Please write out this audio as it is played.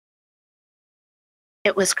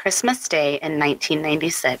It was Christmas Day in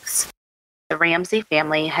 1996. The Ramsey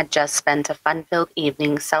family had just spent a fun-filled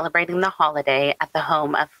evening celebrating the holiday at the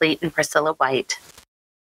home of Fleet and Priscilla White.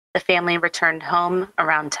 The family returned home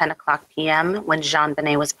around 10 o'clock p.m. when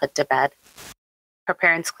JonBenet was put to bed. Her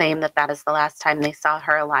parents claim that that is the last time they saw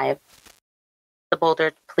her alive. The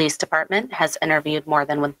Boulder Police Department has interviewed more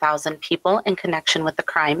than 1,000 people in connection with the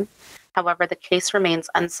crime. However, the case remains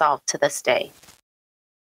unsolved to this day.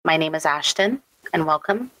 My name is Ashton, and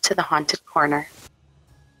welcome to the Haunted Corner.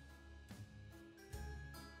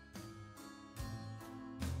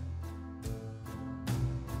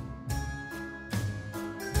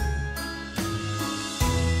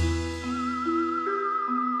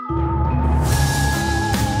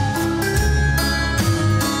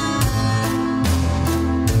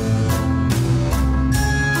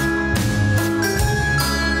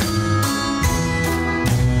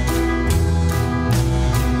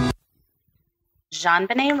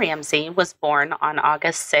 JonBenet Ramsey was born on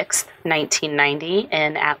August 6, 1990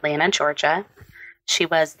 in Atlanta, Georgia. She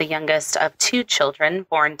was the youngest of two children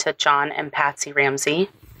born to John and Patsy Ramsey.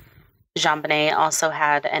 JonBenet also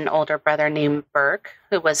had an older brother named Burke,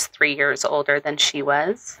 who was 3 years older than she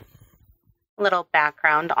was. A little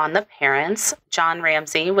background on the parents. John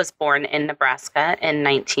Ramsey was born in Nebraska in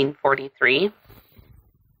 1943.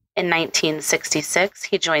 In 1966,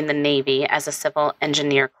 he joined the Navy as a Civil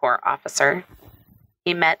Engineer Corps officer.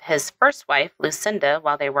 He met his first wife, Lucinda,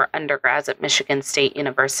 while they were undergrads at Michigan State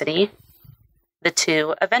University. The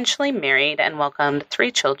two eventually married and welcomed 3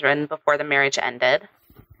 children before the marriage ended.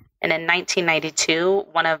 And in 1992,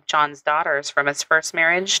 one of John's daughters from his first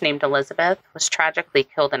marriage, named Elizabeth, was tragically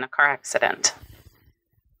killed in a car accident.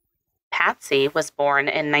 Patsy was born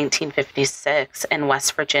in 1956 in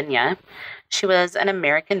West Virginia. She was an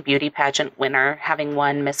American beauty pageant winner, having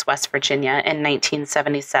won Miss West Virginia in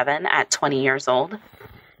 1977 at 20 years old.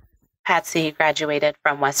 Patsy graduated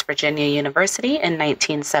from West Virginia University in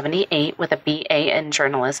 1978 with a BA in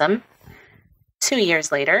journalism. 2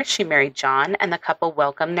 years later, she married John, and the couple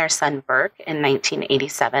welcomed their son Burke in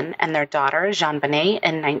 1987 and their daughter JonBenet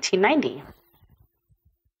in 1990.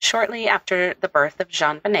 Shortly after the birth of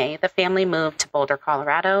JonBenet, the family moved to Boulder,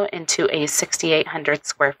 Colorado into a 6,800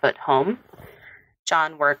 square foot home.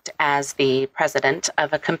 John worked as the president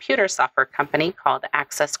of a computer software company called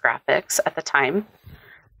Access Graphics at the time.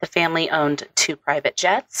 The family owned 2 private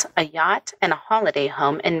jets, a yacht, and a holiday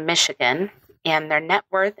home in Michigan, and their net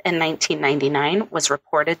worth in 1999 was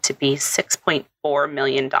reported to be $6.4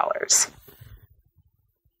 million.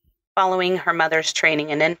 Following her mother's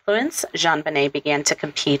training and influence, JonBenet began to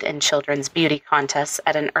compete in children's beauty contests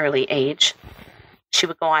at an early age. She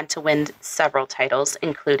would go on to win several titles,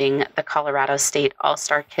 including the Colorado State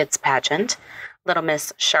All-Star Kids Pageant, Little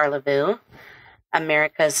Miss Charlevoix,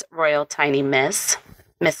 America's Royal Tiny Miss,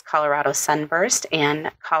 Miss Colorado Sunburst, and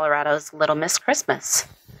Colorado's Little Miss Christmas.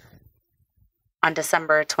 On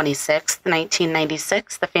December 26,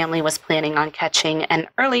 1996, the family was planning on catching an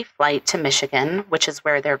early flight to Michigan, which is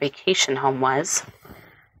where their vacation home was.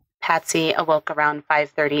 Patsy awoke around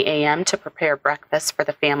 5:30 a.m. to prepare breakfast for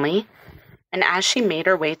the family, and as she made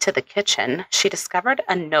her way to the kitchen, she discovered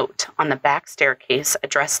a note on the back staircase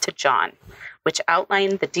addressed to John, which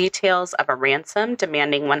outlined the details of a ransom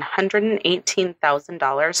demanding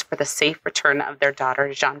 $118,000 for the safe return of their daughter,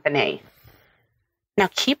 JonBenet. Now,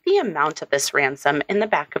 keep the amount of this ransom in the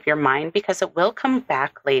back of your mind because it will come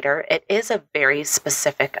back later. It is a very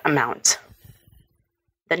specific amount.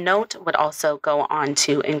 The note would also go on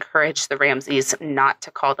to encourage the Ramseys not to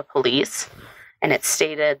call the police, and it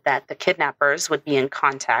stated that the kidnappers would be in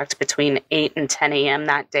contact between 8 and 10 a.m.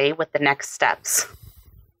 that day with the next steps.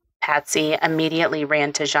 Patsy immediately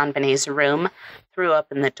ran to JonBenet's room, threw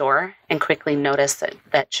open the door, and quickly noticed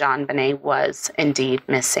that JonBenet was indeed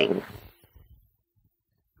missing.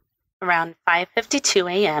 Around 5:52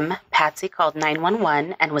 a.m., Patsy called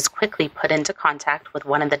 911 and was quickly put into contact with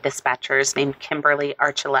one of the dispatchers named Kimberly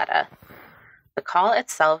Archuleta. The call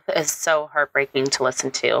itself is so heartbreaking to listen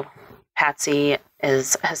to. Patsy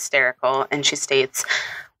is hysterical, and she states,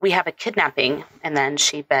 "We have a kidnapping," and then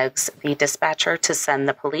she begs the dispatcher to send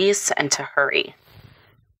the police and to hurry.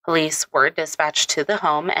 Police were dispatched to the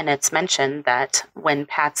home, and it's mentioned that when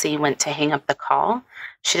Patsy went to hang up the call,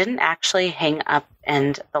 she didn't actually hang up,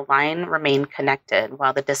 and the line remained connected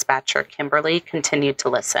while the dispatcher, Kimberly, continued to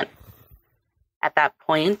listen. At that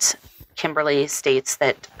point, Kimberly states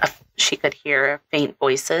that she could hear faint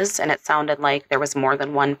voices, and it sounded like there was more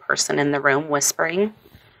than one person in the room whispering.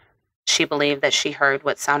 She believed that she heard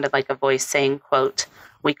what sounded like a voice saying, quote,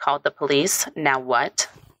 "We called the police, now what?"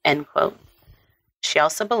 End quote. She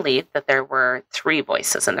also believed that there were 3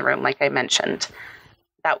 voices in the room, like I mentioned.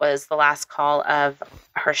 That was the last call of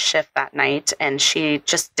her shift that night, and she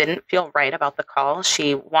just didn't feel right about the call.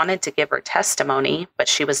 She wanted to give her testimony, but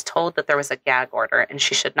she was told that there was a gag order and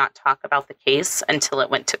she should not talk about the case until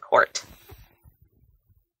it went to court.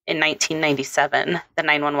 In 1997, the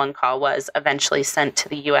 911 call was eventually sent to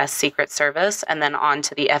the U.S. Secret Service and then on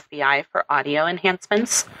to the FBI for audio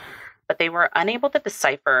enhancements, but they were unable to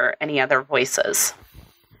decipher any other voices.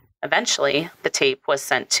 Eventually, the tape was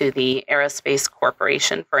sent to the Aerospace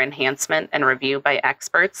Corporation for enhancement and review by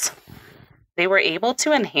experts. They were able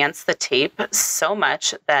to enhance the tape so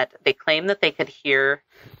much that they claimed that they could hear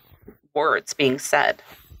words being said.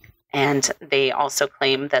 And they also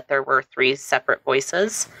claimed that there were 3 separate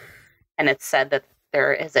voices. And it's said that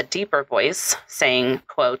there is a deeper voice saying,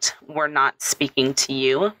 quote, "We're not speaking to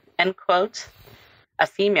you," end quote. A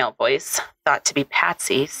female voice, thought to be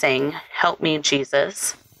Patsy, saying, "Help me,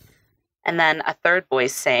 Jesus." And then a third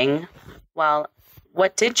voice saying, "Well,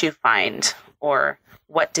 what did you find?" Or,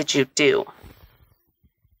 "What did you do?"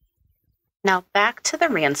 Now back to the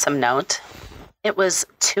ransom note. It was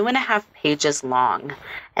 2.5 pages long,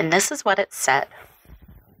 and this is what it said.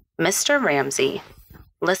 "Mr. Ramsey,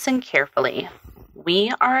 listen carefully.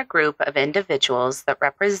 We are a group of individuals that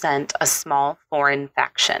represent a small foreign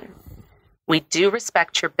faction. We do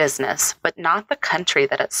respect your business, but not the country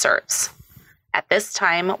that it serves. At this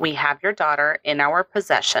time, we have your daughter in our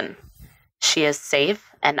possession. She is safe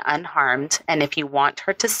and unharmed, and if you want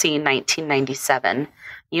her to see 1997,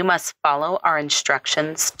 you must follow our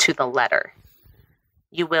instructions to the letter.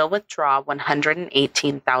 You will withdraw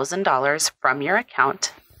 $118,000 from your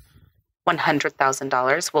account.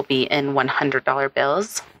 $100,000 will be in $100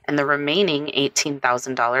 bills, and the remaining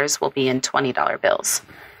 $18,000 will be in $20 bills.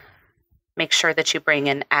 Make sure that you bring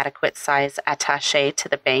an adequate size attaché to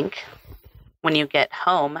the bank. When you get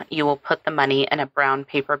home, you will put the money in a brown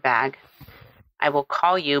paper bag. I will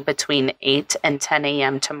call you between 8 and 10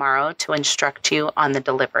 a.m. tomorrow to instruct you on the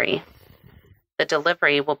delivery. The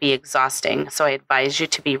delivery will be exhausting, so I advise you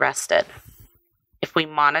to be rested. If we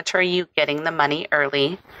monitor you getting the money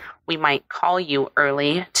early, we might call you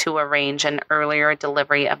early to arrange an earlier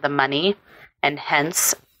delivery of the money and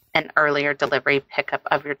hence an earlier delivery pickup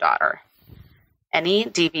of your daughter. Any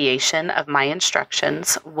deviation of my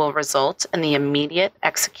instructions will result in the immediate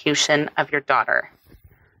execution of your daughter.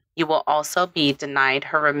 You will also be denied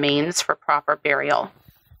her remains for proper burial.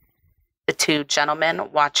 The 2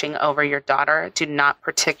 gentlemen watching over your daughter do not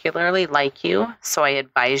particularly like you, so I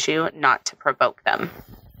advise you not to provoke them.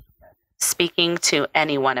 Speaking to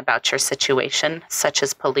anyone about your situation, such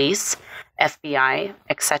as police, FBI,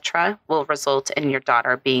 etc., will result in your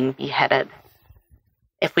daughter being beheaded.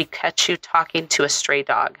 If we catch you talking to a stray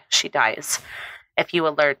dog, she dies. If you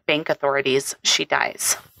alert bank authorities, she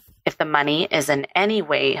dies. If the money is in any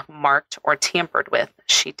way marked or tampered with,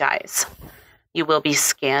 she dies. You will be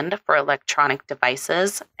scanned for electronic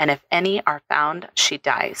devices, and if any are found, she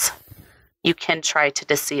dies. You can try to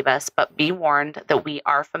deceive us, but be warned that we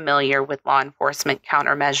are familiar with law enforcement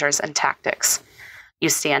countermeasures and tactics. You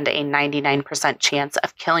stand a 99% chance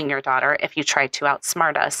of killing your daughter if you try to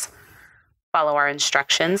outsmart us. Follow our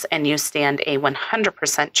instructions, and you stand a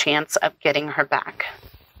 100% chance of getting her back.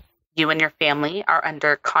 You and your family are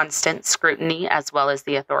under constant scrutiny as well as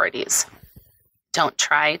the authorities. Don't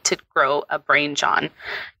try to grow a brain, John.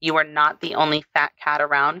 You are not the only fat cat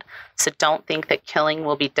around, so don't think that killing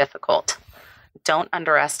will be difficult. Don't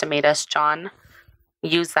underestimate us, John.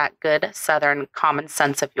 Use that good Southern common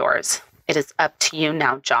sense of yours. It is up to you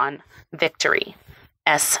now, John. Victory.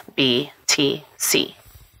 SBTC.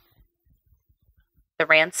 The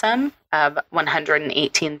ransom of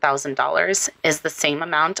 $118,000 is the same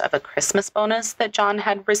amount of a Christmas bonus that John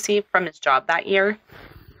had received from his job that year.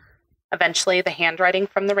 Eventually, the handwriting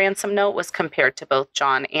from the ransom note was compared to both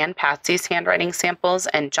John and Patsy's handwriting samples,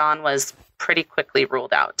 and John was pretty quickly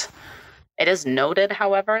ruled out. It is noted,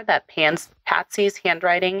 however, that Patsy's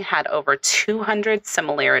handwriting had over 200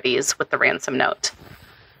 similarities with the ransom note.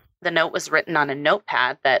 The note was written on a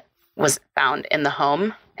notepad that was found in the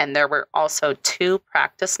home, and there were also 2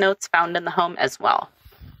 practice notes found in the home as well.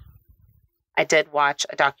 I did watch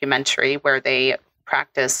a documentary where they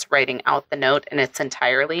practiced writing out the note in its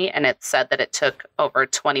entirety, and it said that it took over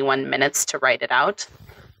 21 minutes to write it out.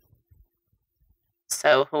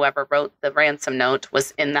 So whoever wrote the ransom note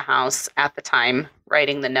was in the house at the time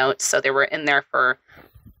writing the note, so they were in there for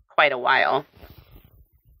quite a while.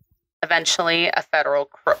 Eventually, a federal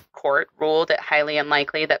court ruled it highly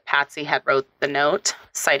unlikely that Patsy had wrote the note,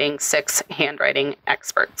 citing 6 handwriting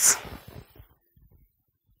experts.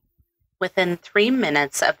 Within 3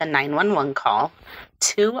 minutes of the 911 call,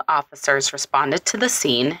 2 officers responded to the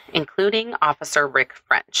scene, including Officer Rick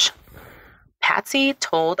French. Patsy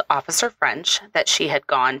told Officer French that she had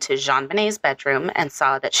gone to JonBenet's bedroom and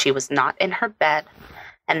saw that she was not in her bed,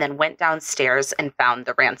 and then went downstairs and found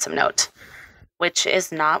the ransom note, which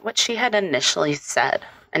is not what she had initially said.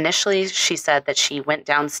 Initially, she said that she went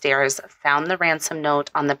downstairs, found the ransom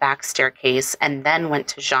note on the back staircase, and then went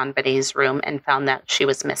to JonBenet's room and found that she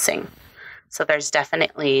was missing. So there's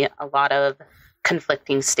definitely a lot of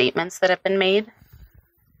conflicting statements that have been made.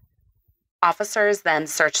 Officers then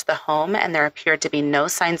searched the home, and there appeared to be no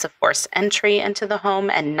signs of forced entry into the home,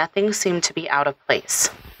 and nothing seemed to be out of place.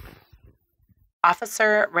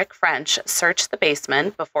 Officer Rick French searched the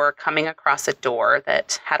basement before coming across a door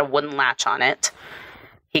that had a wooden latch on it.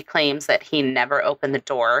 He claims that he never opened the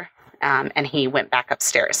door, and he went back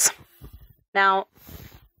upstairs. Now,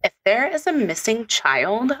 if there is a missing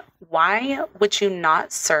child, why would you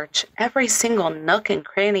not search every single nook and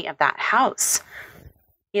cranny of that house?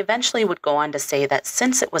 He eventually would go on to say that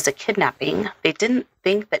since it was a kidnapping, they didn't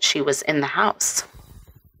think that she was in the house.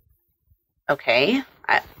 Okay,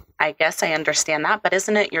 I guess I understand that, but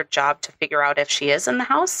isn't it your job to figure out if she is in the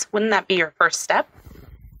house? Wouldn't that be your first step?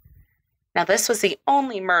 Now, this was the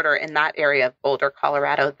only murder in that area of Boulder,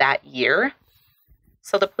 Colorado that year.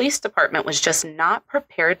 So the police department was just not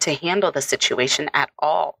prepared to handle the situation at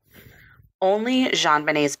all. Only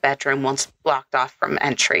JonBenet's bedroom was blocked off from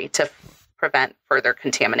entry to prevent further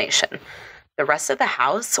contamination. The rest of the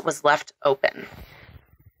house was left open.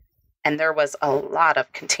 And there was a lot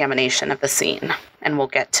of contamination of the scene, and we'll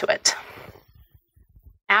get to it.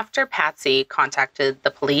 After Patsy contacted the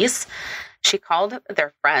police, she called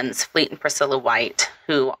their friends, Fleet and Priscilla White,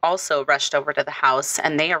 who also rushed over to the house,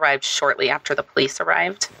 and they arrived shortly after the police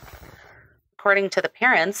arrived. According to the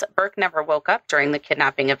parents, Burke never woke up during the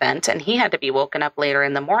kidnapping event, and he had to be woken up later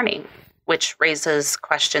in the morning, which raises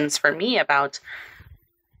questions for me about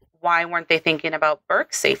why weren't they thinking about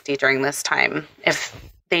Burke's safety during this time? If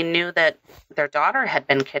they knew that their daughter had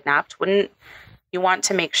been kidnapped, wouldn't you want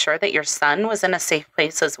to make sure that your son was in a safe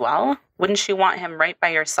place as well? Wouldn't you want him right by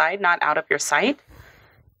your side, not out of your sight?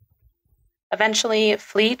 Eventually,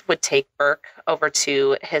 Fleet would take Burke over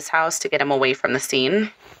to his house to get him away from the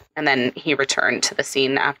scene, and then he returned to the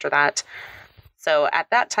scene after that. So at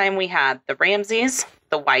that time, we had the Ramseys,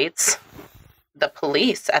 the Whites, the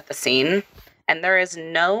police at the scene, and there is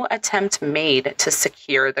no attempt made to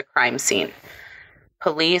secure the crime scene.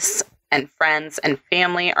 Police and friends and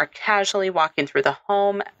family are casually walking through the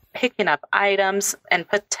home, picking up items, and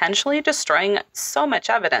potentially destroying so much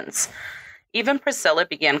evidence. Even Priscilla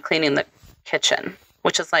began cleaning the kitchen,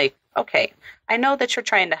 which is like, okay, I know that you're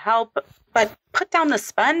trying to help, but put down the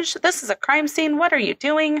sponge. This is a crime scene. What are you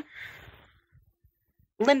doing?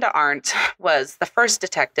 Linda Arndt was the first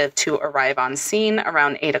detective to arrive on scene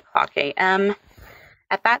around 8 o'clock a.m.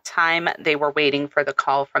 At that time, they were waiting for the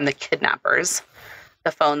call from the kidnappers.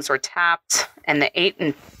 The phones were tapped, and the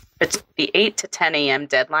 8 to 10 a.m.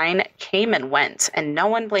 deadline came and went, and no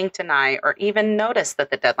one blinked an eye or even noticed that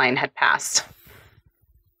the deadline had passed.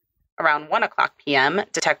 Around 1 o'clock p.m.,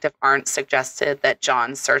 Detective Arndt suggested that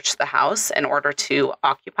John search the house in order to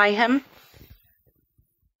occupy him.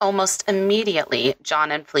 Almost immediately,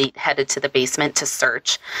 John and Fleet headed to the basement to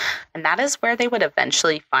search, and that is where they would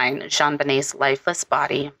eventually find JonBenet's lifeless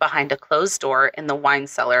body behind a closed door in the wine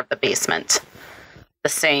cellar of the basement. The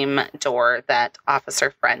same door that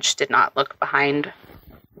Officer French did not look behind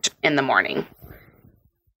in the morning.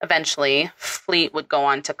 Eventually, Fleet would go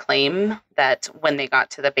on to claim that when they got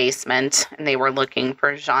to the basement and they were looking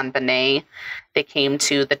for JonBenet, they came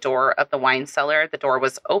to the door of the wine cellar. The door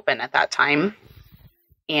was open at that time.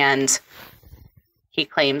 And he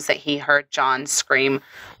claims that he heard John scream,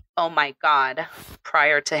 "Oh my God,"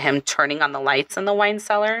 prior to him turning on the lights in the wine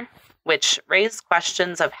cellar, which raised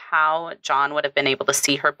questions of how John would have been able to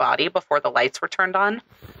see her body before the lights were turned on.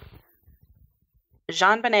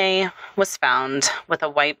 JonBenet was found with a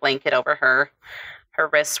white blanket over her. Her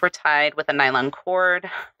wrists were tied with a nylon cord.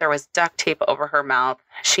 There was duct tape over her mouth.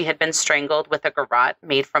 She had been strangled with a garrote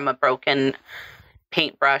made from a broken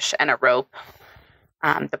paintbrush and a rope.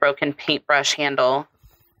 The broken paintbrush handle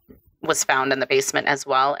was found in the basement as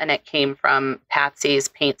well, and it came from Patsy's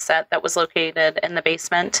paint set that was located in the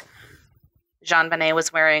basement. JonBenet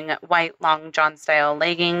was wearing white long john style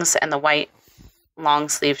leggings and the white long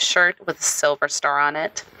sleeve shirt with a silver star on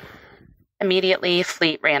it. Immediately,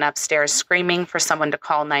 Fleet ran upstairs screaming for someone to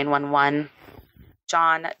call 911.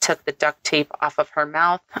 John took the duct tape off of her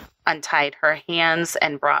mouth, untied her hands,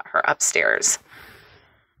 and brought her upstairs.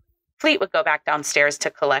 Fleet would go back downstairs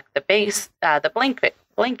to collect the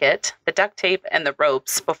blanket, the duct tape, and the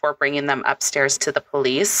ropes before bringing them upstairs to the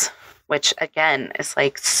police, which again is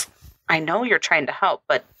like, I know you're trying to help,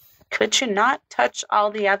 but could you not touch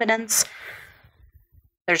all the evidence?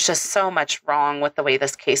 There's just so much wrong with the way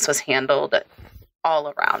this case was handled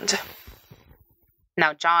all around.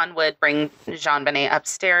 Now, John would bring JonBenet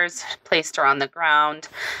upstairs, placed her on the ground.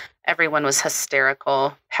 Everyone was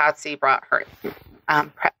hysterical. Patsy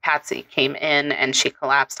came in and she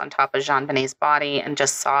collapsed on top of JonBenet's body and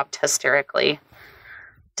just sobbed hysterically.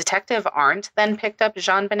 Detective Arndt then picked up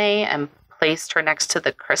JonBenet and placed her next to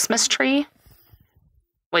the Christmas tree,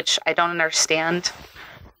 which I don't understand.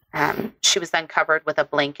 She was then covered with a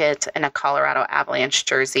blanket and a Colorado Avalanche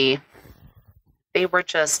jersey. They were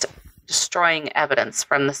just destroying evidence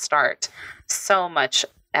from the start. So much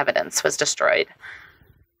evidence was destroyed.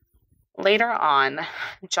 Later on,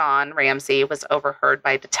 John Ramsey was overheard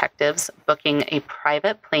by detectives booking a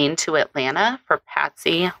private plane to Atlanta for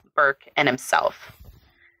Patsy, Burke, and himself.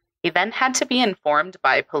 He then had to be informed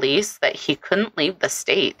by police that he couldn't leave the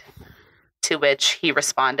state, to which he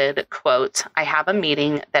responded, quote, "I have a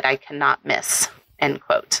meeting that I cannot miss," end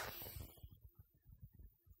quote.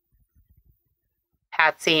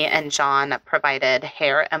 Patsy and John provided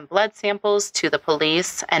hair and blood samples to the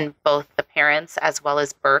police, and both the parents as well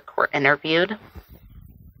as Burke were interviewed.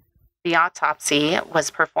 The autopsy was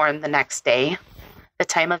performed the next day. The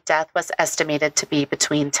time of death was estimated to be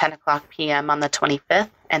between 10 o'clock p.m. on the 25th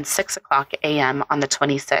and 6 o'clock a.m. on the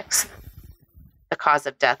 26th. The cause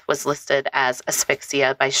of death was listed as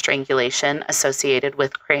asphyxia by strangulation associated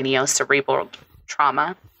with craniocerebral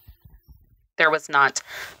trauma. There was not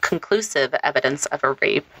conclusive evidence of a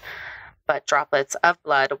rape, but droplets of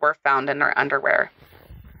blood were found in her underwear.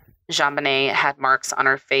 JonBenet had marks on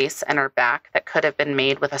her face and her back that could have been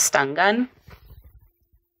made with a stun gun.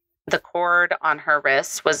 The cord on her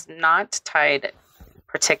wrist was not tied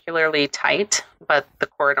particularly tight, but the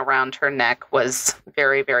cord around her neck was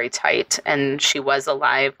very, very tight, and she was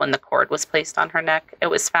alive when the cord was placed on her neck. It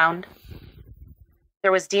was found.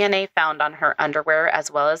 There was DNA found on her underwear as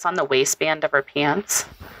well as on the waistband of her pants.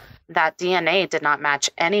 That DNA did not match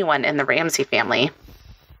anyone in the Ramsey family.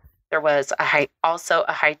 There was also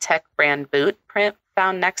a high-tech brand boot print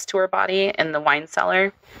found next to her body in the wine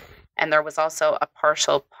cellar, and there was also a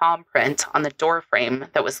partial palm print on the door frame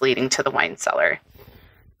that was leading to the wine cellar.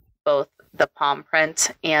 Both the palm print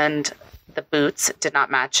and the boots did not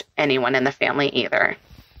match anyone in the family either.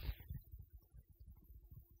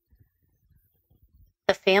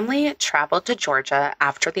 The family traveled to Georgia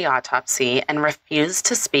after the autopsy and refused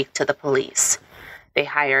to speak to the police. They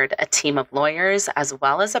hired a team of lawyers as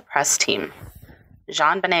well as a press team.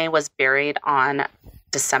 JonBenet was buried on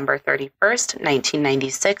December 31st,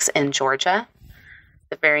 1996 in Georgia.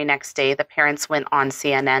 The very next day, the parents went on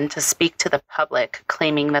CNN to speak to the public,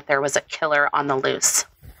 claiming that there was a killer on the loose.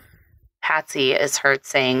 Patsy is heard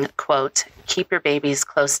saying, quote, "Keep your babies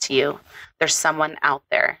close to you. There's someone out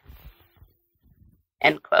there,"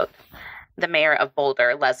 end quote. The mayor of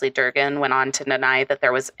Boulder, Leslie Durgan, went on to deny that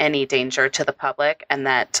there was any danger to the public and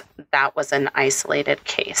that that was an isolated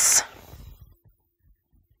case.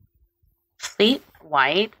 Fleet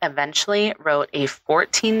White eventually wrote a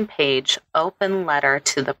 14-page open letter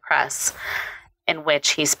to the press in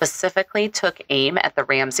which he specifically took aim at the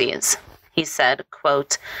Ramseys. He said,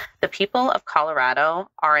 quote, "The people of Colorado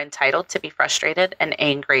are entitled to be frustrated and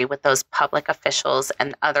angry with those public officials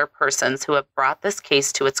and other persons who have brought this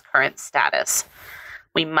case to its current status.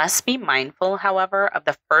 We must be mindful, however, of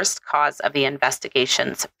the first cause of the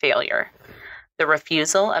investigation's failure. The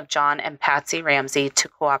refusal of John and Patsy Ramsey to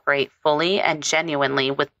cooperate fully and genuinely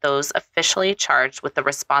with those officially charged with the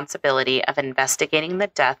responsibility of investigating the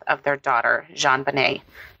death of their daughter, JonBenet,"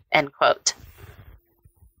 end quote.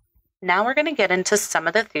 Now we're going to get into some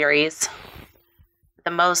of the theories. The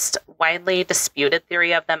most widely disputed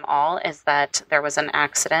theory of them all is that there was an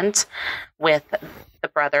accident with the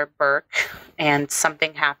brother Burke and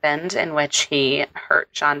something happened in which he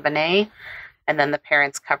hurt JonBenet, and then the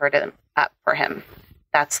parents covered it up for him.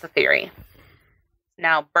 That's the theory.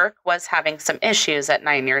 Now, Burke was having some issues at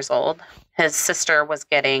 9 years old. His sister was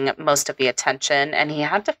getting most of the attention, and he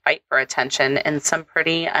had to fight for attention in some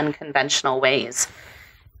pretty unconventional ways.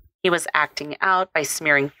 He was acting out by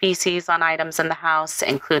smearing feces on items in the house,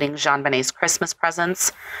 including JonBenet's Christmas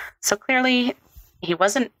presents. So clearly, he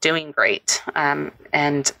wasn't doing great.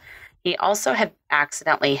 And he also had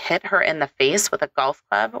accidentally hit her in the face with a golf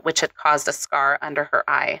club, which had caused a scar under her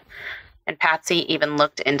eye. And Patsy even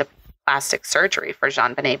looked into plastic surgery for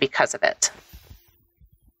JonBenet because of it.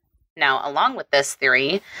 Now, along with this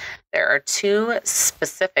theory, there are two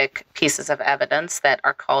specific pieces of evidence that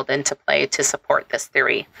are called into play to support this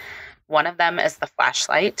theory. One of them is the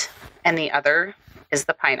flashlight, and the other is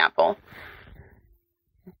the pineapple.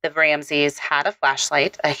 The Ramseys had a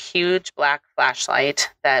flashlight, a huge black flashlight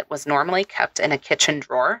that was normally kept in a kitchen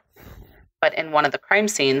drawer. But in one of the crime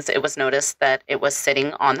scenes, it was noticed that it was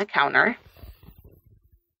sitting on the counter.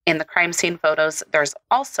 In the crime scene photos, there's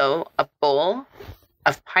also a bowl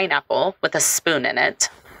of pineapple with a spoon in it.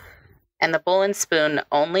 And the bowl and spoon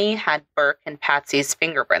only had Burke and Patsy's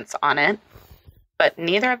fingerprints on it. But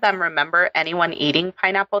neither of them remember anyone eating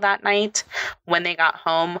pineapple that night when they got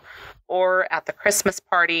home or at the Christmas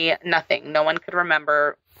party. Nothing. No one could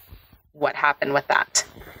remember what happened with that.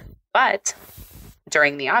 But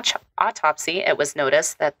during the autopsy, it was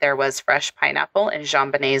noticed that there was fresh pineapple in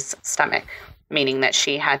JonBenet's stomach, meaning that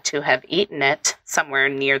she had to have eaten it somewhere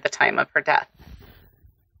near the time of her death.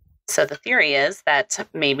 So the theory is that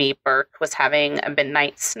maybe Burke was having a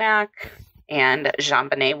midnight snack and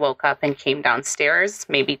JonBenet woke up and came downstairs,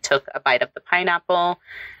 maybe took a bite of the pineapple.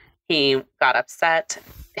 He got upset,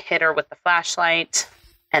 hit her with the flashlight,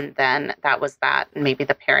 and then that was that. Maybe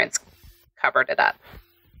the parents covered it up.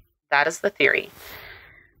 That is the theory.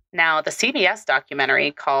 Now, the CBS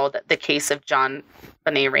documentary called The Case of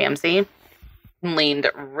JonBenet Ramsey leaned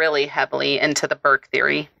really heavily into the Burke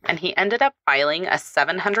theory, and he ended up filing a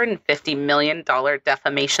 $750 million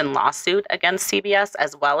defamation lawsuit against CBS,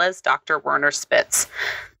 as well as Dr. Werner Spitz,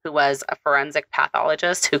 who was a forensic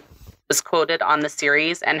pathologist who was quoted on the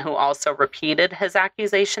series and who also repeated his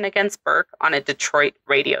accusation against Burke on a Detroit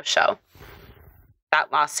radio show.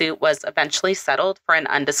 That lawsuit was eventually settled for an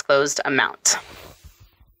undisclosed amount.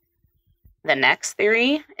 The next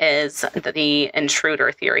theory is the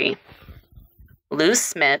intruder theory. Lou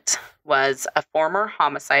Smith was a former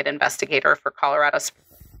homicide investigator for Colorado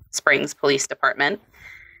Springs Police Department.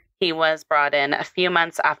 He was brought in a few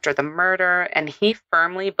months after the murder, and he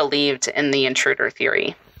firmly believed in the intruder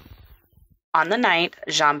theory. On the night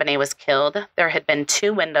JonBenet was killed, there had been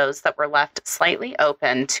two windows that were left slightly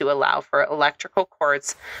open to allow for electrical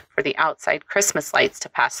cords for the outside Christmas lights to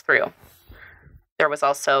pass through. There was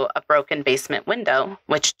also a broken basement window,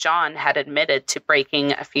 which John had admitted to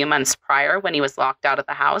breaking a few months prior when he was locked out of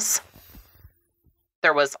the house.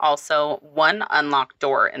 There was also one unlocked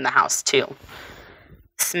door in the house, too.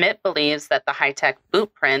 Smith believes that the high-tech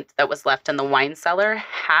boot print that was left in the wine cellar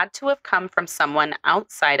had to have come from someone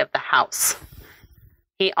outside of the house.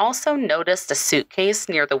 He also noticed a suitcase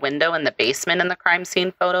near the window in the basement in the crime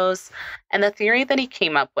scene photos, and the theory that he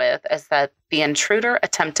came up with is that the intruder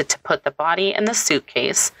attempted to put the body in the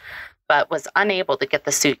suitcase, but was unable to get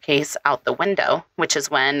the suitcase out the window, which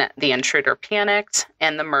is when the intruder panicked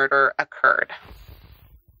and the murder occurred.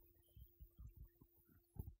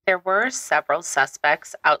 There were several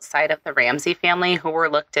suspects outside of the Ramsey family who were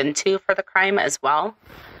looked into for the crime as well,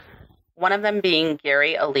 one of them being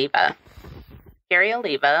Gary Oliva. Gary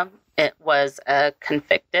Oliva was a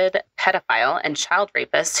convicted pedophile and child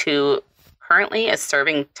rapist who currently is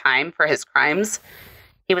serving time for his crimes.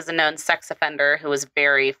 He was a known sex offender who was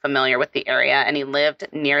very familiar with the area, and he lived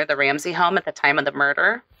near the Ramsey home at the time of the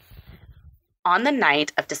murder. On the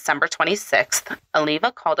night of December 26th,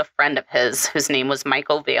 Oliva called a friend of his, whose name was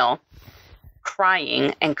Michael Vale,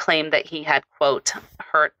 crying and claimed that he had, quote,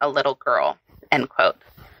 hurt a little girl, end quote.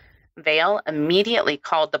 Vale immediately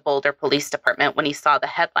called the Boulder Police Department when he saw the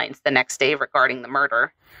headlines the next day regarding the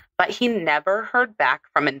murder, but he never heard back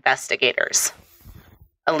from investigators.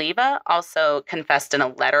 Oliva also confessed in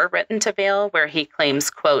a letter written to Vale where he claims,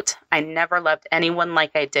 quote, I never loved anyone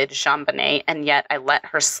like I did JonBenet, and yet I let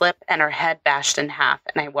her slip and her head bashed in half,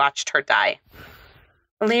 and I watched her die.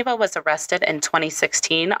 Oliva was arrested in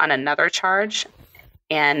 2016 on another charge,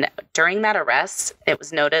 and during that arrest, it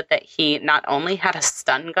was noted that he not only had a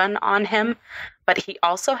stun gun on him, but he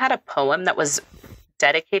also had a poem that was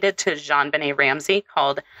dedicated to JonBenet Ramsey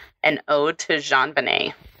called An Ode to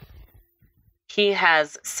JonBenet. He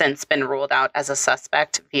has since been ruled out as a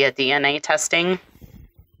suspect via DNA testing.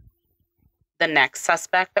 The next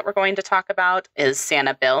suspect that we're going to talk about is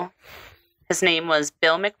Santa Bill. His name was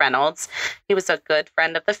Bill McReynolds. He was a good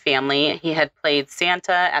friend of the family. He had played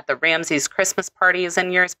Santa at the Ramseys' Christmas parties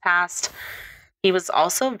in years past. He was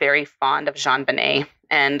also very fond of JonBenet,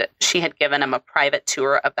 and she had given him a private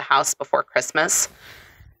tour of the house before Christmas.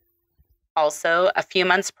 Also, a few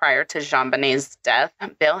months prior to JonBenet's death,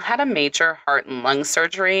 Bill had a major heart and lung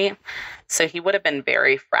surgery, so he would have been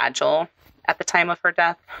very fragile at the time of her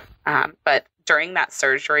death. But during that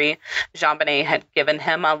surgery, JonBenet had given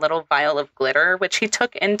him a little vial of glitter, which he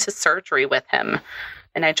took into surgery with him.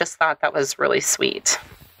 And I just thought that was really sweet.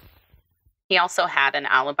 He also had an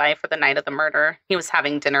alibi for the night of the murder. He was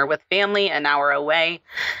having dinner with family an hour away,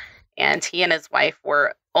 and he and his wife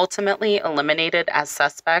were ultimately eliminated as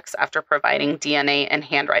suspects after providing DNA and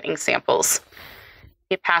handwriting samples.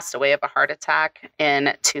 He passed away of a heart attack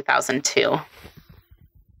in 2002.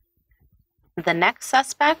 The next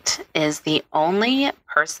suspect is the only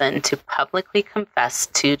person to publicly confess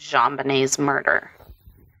to JonBenet's murder.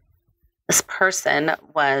 This person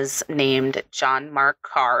was named John Mark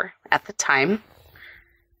Carr at the time.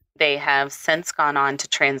 They have since gone on to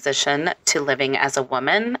transition to living as a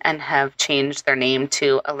woman and have changed their name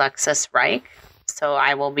to Alexis Reich. So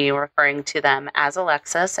I will be referring to them as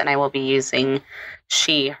Alexis, and I will be using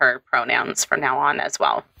she, her pronouns from now on as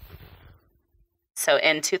well. So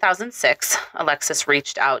in 2006, Alexis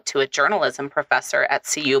reached out to a journalism professor at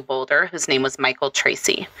CU Boulder whose name was Michael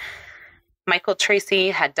Tracy. Michael Tracy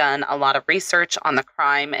had done a lot of research on the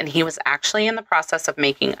crime, and he was actually in the process of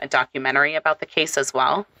making a documentary about the case as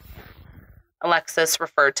well. Alexis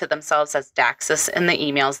referred to themselves as Daxis in the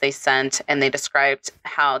emails they sent, and they described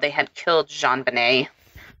how they had killed JonBenet,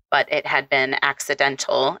 but it had been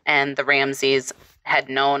accidental, and the Ramseys had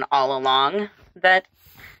known all along that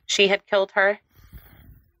she had killed her.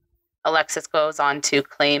 Alexis goes on to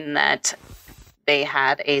claim that they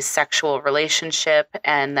had a sexual relationship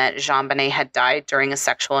and that JonBenet had died during a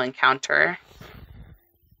sexual encounter.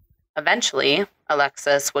 Eventually,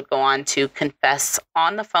 Alexis would go on to confess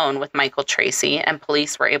on the phone with Michael Tracy, and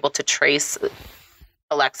police were able to trace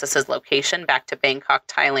Alexis's location back to Bangkok,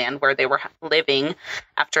 Thailand, where they were living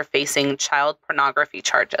after facing child pornography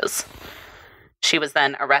charges. She was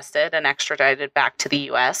then arrested and extradited back to the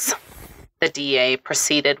U.S. The DEA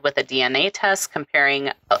proceeded with a DNA test comparing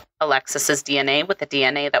Alexis's DNA with the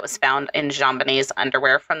DNA that was found in JonBenet's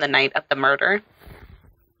underwear from the night of the murder.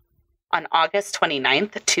 On August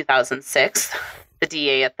 29th, 2006, the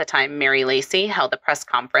DA at the time, Mary Lacey, held a press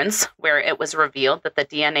conference where it was revealed that the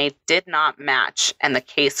DNA did not match and the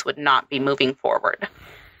case would not be moving forward.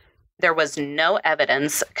 There was no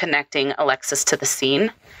evidence connecting Alexis to the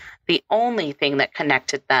scene. The only thing that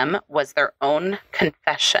connected them was their own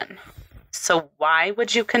confession. So why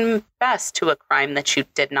would you confess to a crime that you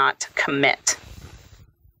did not commit?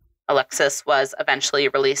 Alexis was eventually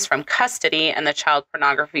released from custody, and the child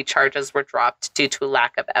pornography charges were dropped due to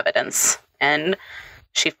lack of evidence, and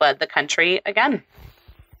she fled the country again.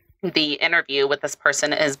 The interview with this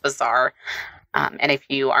person is bizarre, and if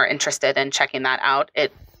you are interested in checking that out,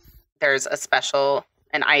 there's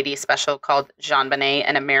an ID special called JonBenet,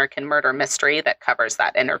 an American Murder Mystery, that covers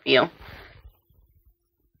that interview.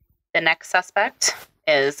 The next suspect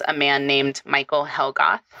is a man named Michael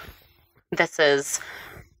Helgoth. This is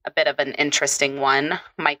a bit of an interesting one.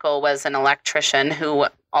 Michael was an electrician who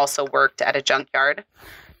also worked at a junkyard.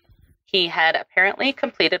 He had apparently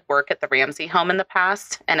completed work at the Ramsey home in the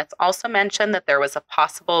past, and it's also mentioned that there was a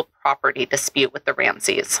possible property dispute with the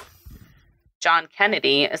Ramseys. John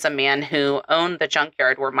Kennedy is a man who owned the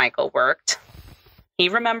junkyard where Michael worked. He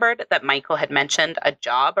remembered that Michael had mentioned a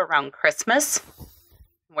job around Christmas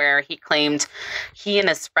where he claimed he and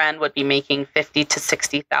his friend would be making $50,000 to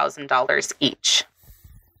 $60,000 each.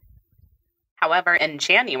 However, in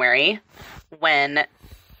January, when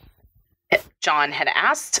John had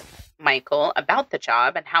asked Michael about the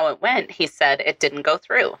job and how it went, he said it didn't go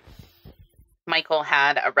through. Michael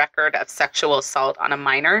had a record of sexual assault on a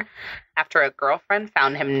minor after a girlfriend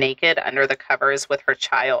found him naked under the covers with her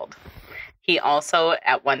child. He also,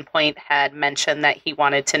 at one point, had mentioned that he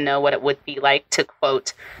wanted to know what it would be like to,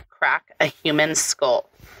 quote, crack a human skull,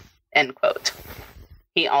 end quote.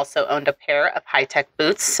 He also owned a pair of high-tech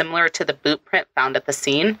boots similar to the boot print found at the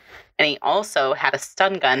scene, and he also had a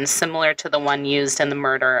stun gun similar to the one used in the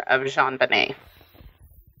murder of JonBenet.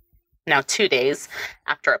 Now, 2 days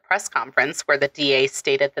after a press conference where the DA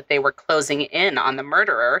stated that they were closing in on the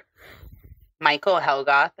murderer, Michael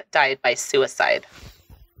Helgoth died by suicide.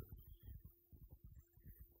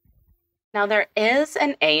 Now, there is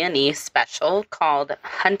an A&E special called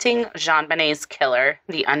Hunting JonBenet's Killer,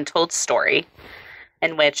 The Untold Story,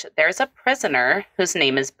 in which there's a prisoner whose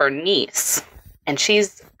name is Bernice, and she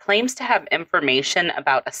claims to have information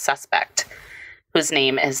about a suspect whose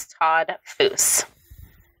name is Todd Foose.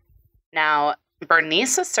 Now,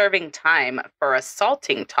 Bernice is serving time for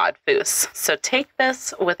assaulting Todd Foose, so take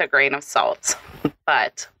this with a grain of salt.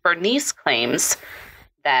 But Bernice claims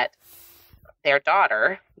that their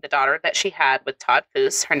daughter, the daughter that she had with Todd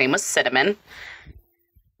Foose, her name was Cinnamon,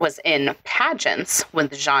 was in pageants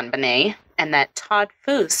with JonBenet, and that Todd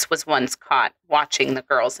Foose was once caught watching the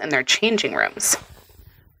girls in their changing rooms.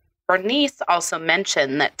 Bernice also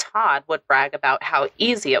mentioned that Todd would brag about how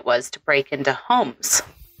easy it was to break into homes.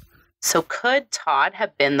 So could Todd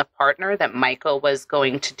have been the partner that Michael was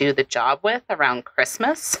going to do the job with around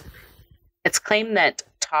Christmas? It's claimed that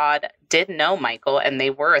Todd did know Michael and they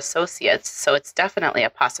were associates, so it's definitely a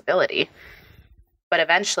possibility. But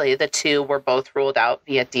eventually the two were both ruled out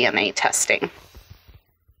via DNA testing.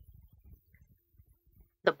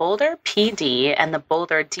 The Boulder PD and the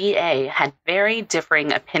Boulder DA had very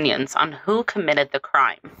differing opinions on who committed the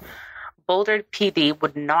crime. Boulder PD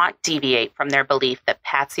would not deviate from their belief that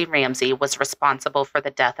Patsy Ramsey was responsible for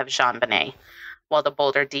the death of JonBenet, while the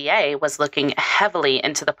Boulder DA was looking heavily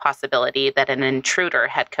into the possibility that an intruder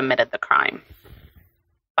had committed the crime.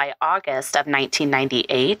 By August of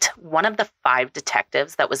 1998, one of the 5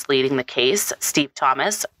 detectives that was leading the case, Steve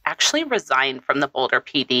Thomas, actually resigned from the Boulder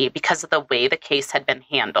PD because of the way the case had been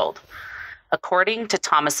handled. According to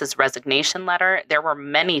Thomas's resignation letter, there were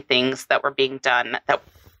many things that were being done that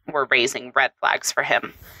were raising red flags for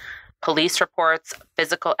him. Police reports,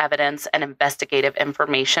 physical evidence, and investigative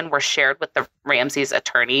information were shared with the Ramsey's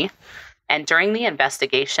attorney. And during the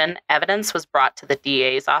investigation, evidence was brought to the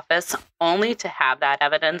DA's office only to have that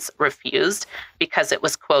evidence refused because it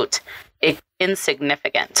was, quote,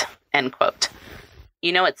 insignificant, end quote.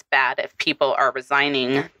 You know it's bad if people are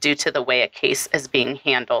resigning due to the way a case is being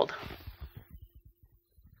handled.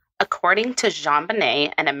 According to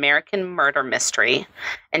JonBenet, An American Murder Mystery,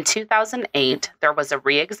 in 2008, there was a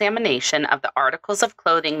re-examination of the articles of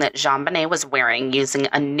clothing that JonBenet was wearing using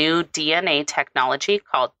a new DNA technology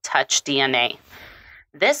called Touch DNA.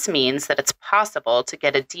 This means that it's possible to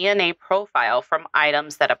get a DNA profile from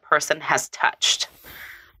items that a person has touched.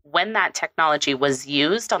 When that technology was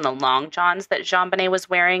used on the long johns that JonBenet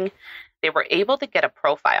was wearing, they were able to get a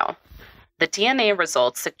profile. The DNA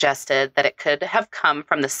results suggested that it could have come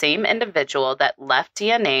from the same individual that left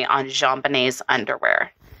DNA on JonBenet's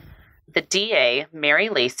underwear. The DA, Mary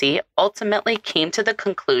Lacey, ultimately came to the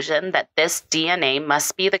conclusion that this DNA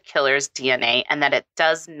must be the killer's DNA and that it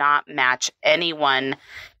does not match anyone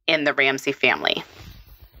in the Ramsey family.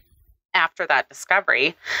 After that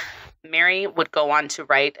discovery, Mary would go on to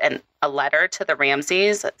write a letter to the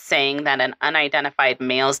Ramseys saying that an unidentified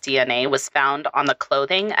male's DNA was found on the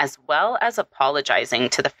clothing, as well as apologizing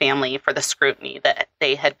to the family for the scrutiny that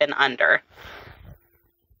they had been under.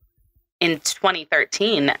 In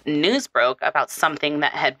 2013, news broke about something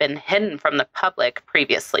that had been hidden from the public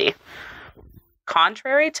previously.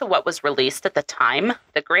 Contrary to what was released at the time,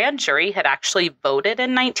 the grand jury had actually voted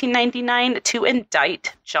in 1999 to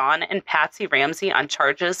indict John and Patsy Ramsey on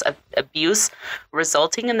charges of abuse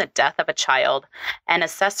resulting in the death of a child and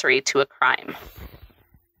accessory to a crime.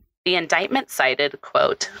 The indictment cited,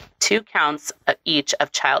 quote, 2 counts each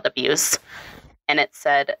of child abuse, and it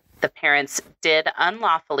said the parents did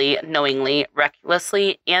unlawfully, knowingly,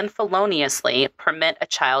 recklessly, and feloniously permit a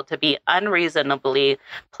child to be unreasonably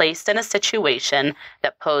placed in a situation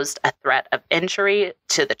that posed a threat of injury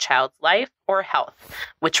to the child's life or health,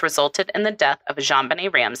 which resulted in the death of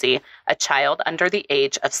JonBenet Ramsey, a child under the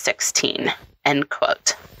age of 16, end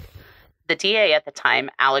quote. The DA at the time,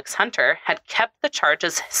 Alex Hunter, had kept the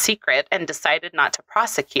charges secret and decided not to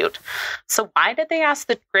prosecute. So why did they ask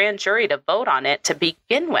the grand jury to vote on it to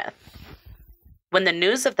begin with? When the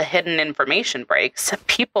news of the hidden information breaks,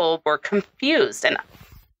 people were confused, and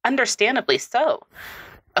understandably so.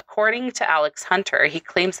 According to Alex Hunter, he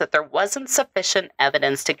claims that there wasn't sufficient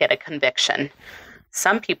evidence to get a conviction.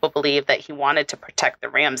 Some people believe that he wanted to protect the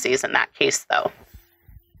Ramseys in that case, though.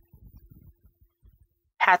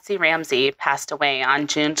 Patsy Ramsey passed away on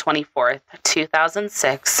June 24,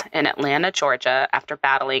 2006, in Atlanta, Georgia, after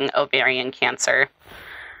battling ovarian cancer.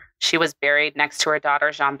 She was buried next to her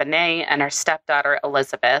daughter JonBenet and her stepdaughter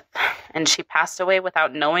Elizabeth, and she passed away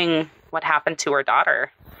without knowing what happened to her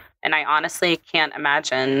daughter. And I honestly can't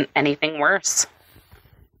imagine anything worse.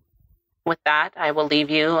 With that, I will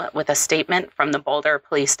leave you with a statement from the Boulder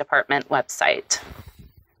Police Department website.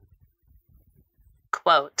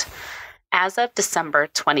 Quote, as of December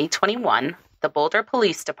 2021, the Boulder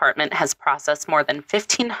Police Department has processed more than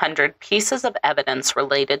 1,500 pieces of evidence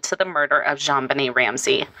related to the murder of JonBenet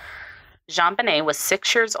Ramsey. JonBenet was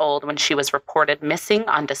 6 years old when she was reported missing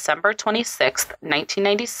on December 26,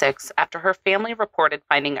 1996, after her family reported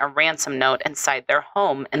finding a ransom note inside their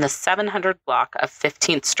home in the 700 block of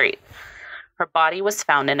 15th Street. Her body was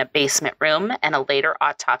found in a basement room, and a later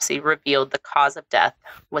autopsy revealed the cause of death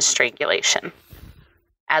was strangulation.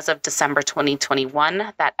 As of December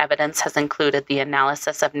 2021, that evidence has included the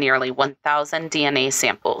analysis of nearly 1,000 DNA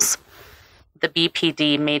samples. The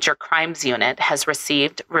BPD Major Crimes Unit has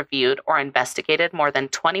received, reviewed, or investigated more than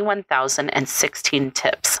 21,016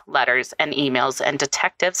 tips, letters, and emails, and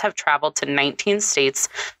detectives have traveled to 19 states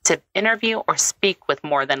to interview or speak with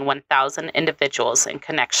more than 1,000 individuals in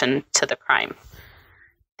connection to the crime.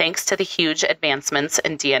 Thanks to the huge advancements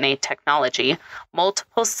in DNA technology,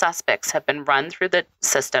 multiple suspects have been run through the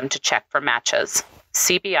system to check for matches.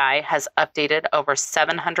 CBI has updated over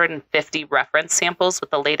 750 reference samples with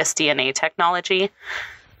the latest DNA technology.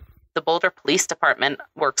 The Boulder Police Department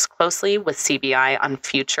works closely with CBI on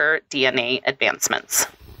future DNA advancements.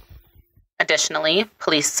 Additionally,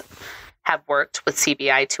 police have worked with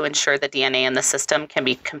CBI to ensure the DNA in the system can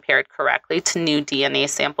be compared correctly to new DNA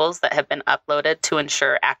samples that have been uploaded to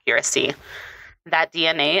ensure accuracy. That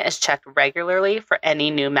DNA is checked regularly for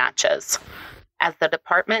any new matches. As the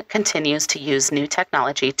department continues to use new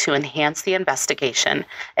technology to enhance the investigation,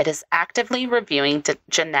 it is actively reviewing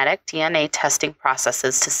genetic DNA testing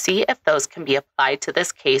processes to see if those can be applied to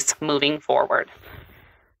this case moving forward.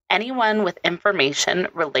 Anyone with information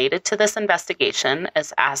related to this investigation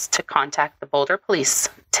is asked to contact the Boulder Police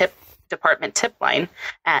Department tip line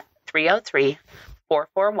at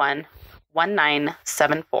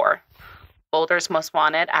 303-441-1974. Boulder's Most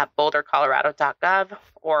Wanted at bouldercolorado.gov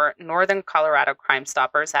or Northern Colorado Crime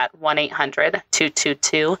Stoppers at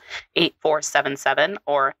 1-800-222-8477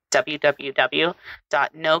 or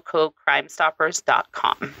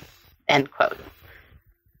www.nococrimestoppers.com. End quote.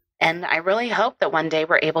 And I really hope that one day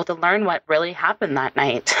we're able to learn what really happened that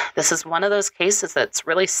night. This is one of those cases that's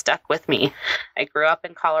really stuck with me. I grew up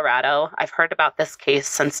in Colorado. I've heard about this case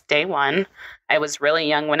since day one. I was really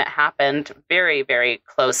young when it happened, very, very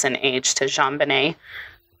close in age to JonBenet.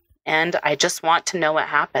 And I just want to know what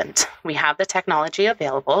happened. We have the technology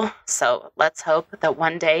available, so let's hope that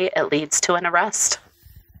one day it leads to an arrest.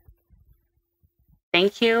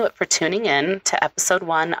 Thank you for tuning in to episode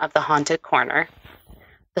 1 of The Haunted Corner.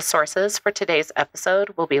 The sources for today's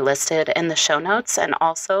episode will be listed in the show notes and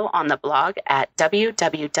also on the blog at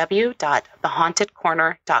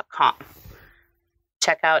www.thehauntedcorner.com.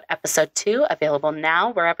 Check out episode 2, available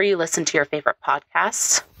now wherever you listen to your favorite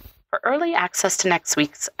podcasts. For early access to next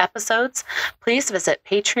week's episodes, please visit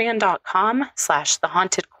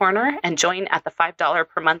patreon.com/thehauntedcorner and join at the $5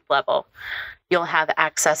 per month level. You'll have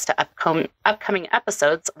access to upcoming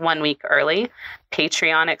episodes 1 week early,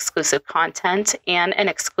 Patreon exclusive content, and an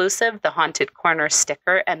exclusive The Haunted Corner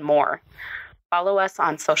sticker and more. Follow us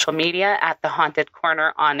on social media at The Haunted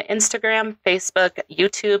Corner on Instagram, Facebook,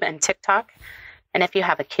 YouTube, and TikTok. And if you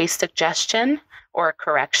have a case suggestion or a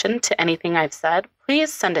correction to anything I've said,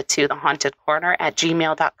 please send it to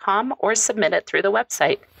thehauntedcorner@gmail.com or submit it through the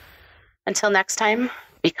website. Until next time,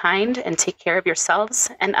 be kind and take care of yourselves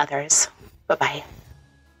and others. Bye-bye.